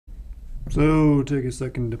So take a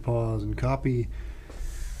second to pause and copy.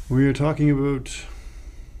 We are talking about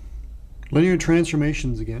linear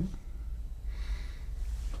transformations again.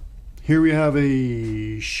 Here we have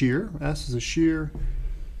a shear. S is a shear.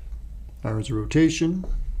 R is a rotation,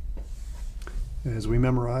 as we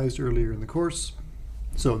memorized earlier in the course.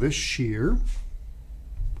 So this shear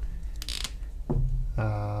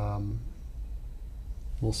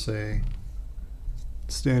we'll say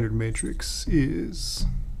standard matrix is,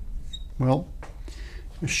 well,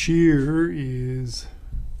 a shear is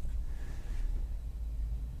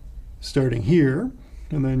starting here,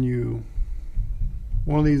 and then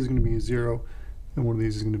one of these is going to be a 0 and one of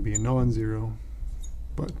these is going to be a non-zero,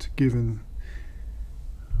 but given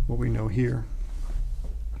what we know here,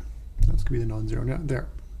 that's going to be the non-zero. Now, there.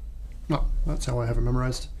 No, that's how I have it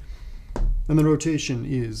memorized. And the rotation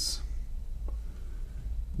is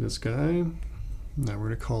this guy. Now we're going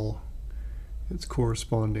to call its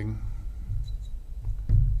corresponding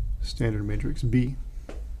standard matrix B.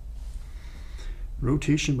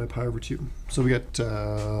 Rotation by pi over 2. So we got,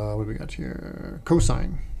 what do we got here?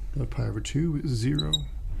 Cosine of pi over 2 is 0.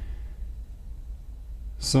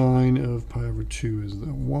 Sine of pi over 2 is the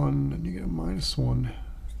 1, and you get a -1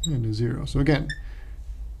 and a 0. So again,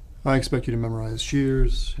 I expect you to memorize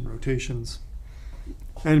shears and rotations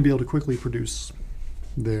and be able to quickly produce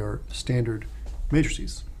their standard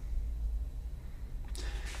matrices.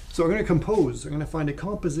 So I'm going to compose. I'm going to find a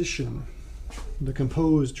composition, the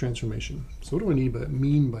composed transformation. So what do I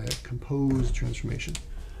mean by a composed transformation?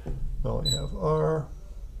 Well, I have R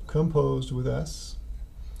composed with S.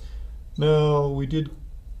 Now we did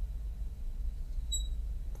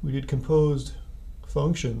composed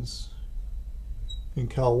functions in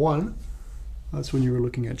Cal 1. That's when you were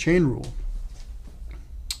looking at chain rule.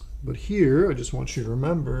 But here, I just want you to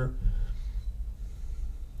remember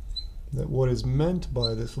that what is meant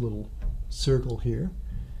by this little circle here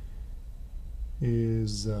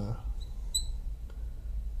is a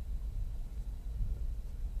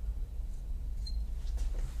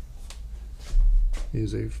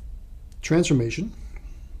transformation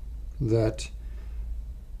that,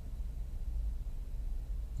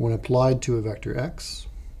 when applied to a vector x,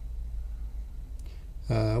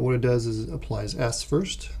 what it does is it applies S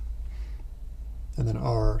first and then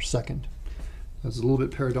R second. That's a little bit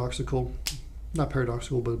paradoxical, not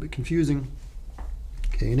paradoxical, but a bit confusing.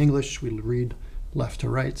 Okay, in English we read left to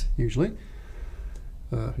right usually.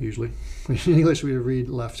 In English we read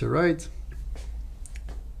left to right,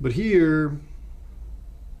 but here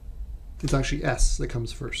it's actually S that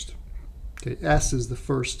comes first. Okay, S is the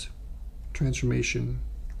first transformation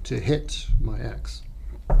to hit my x.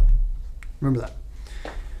 Remember that.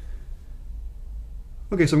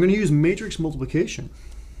 Okay, so I'm going to use matrix multiplication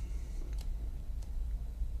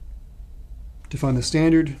to find the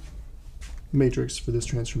standard matrix for this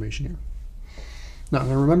transformation here. Now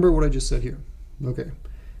remember what I just said here. Okay,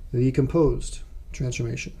 the composed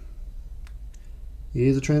transformation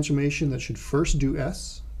is a transformation that should first do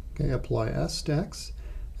S. Okay, apply S to x,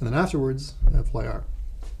 and then afterwards apply R.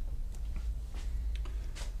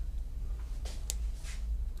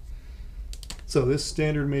 So this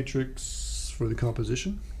standard matrix for the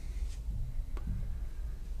composition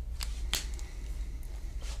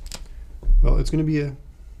it's going to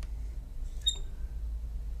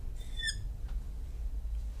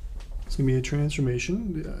be a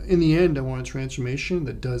transformation. In the end, I want a transformation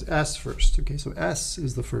that does S first. Okay, so S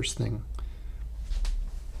is the first thing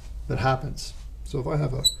that happens. So if I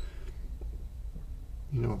have a,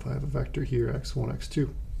 if I have a vector here, x1,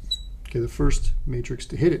 x2, okay, the first matrix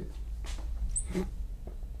to hit it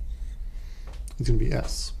is going to be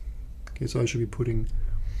S. Okay, so I should be putting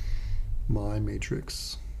my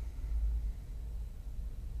matrix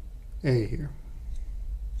A here.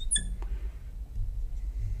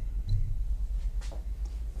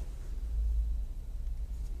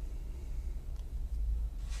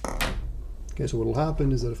 Okay, so what will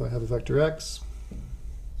happen is that if I have a vector x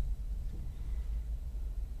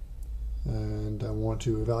and I want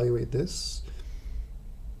to evaluate this,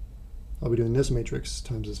 I'll be doing this matrix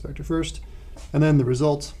times this vector first, and then the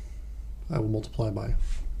result I will multiply by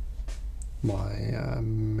my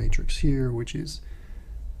matrix here, which is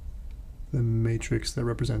the matrix that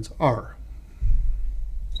represents R.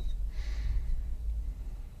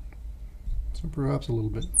 So perhaps a little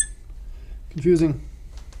bit confusing.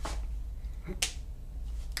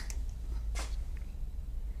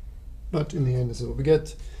 But in the end, this is what we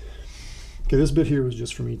get. Okay, this bit here was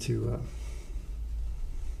just for me to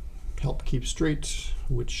help keep straight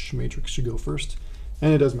which matrix should go first,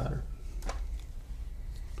 and it does matter.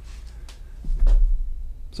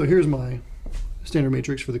 So here's my standard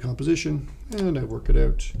matrix for the composition, and I work it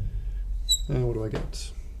out. And what do I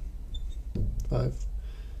get? 5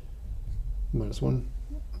 minus 1.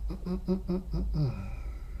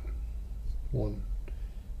 1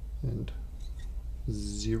 and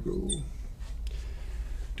 0.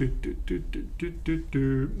 And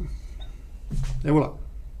voila.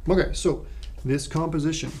 Okay, so this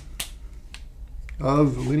composition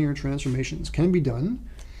of linear transformations can be done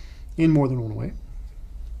in more than one way.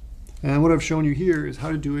 And what I've shown you here is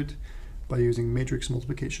how to do it by using matrix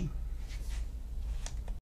multiplication.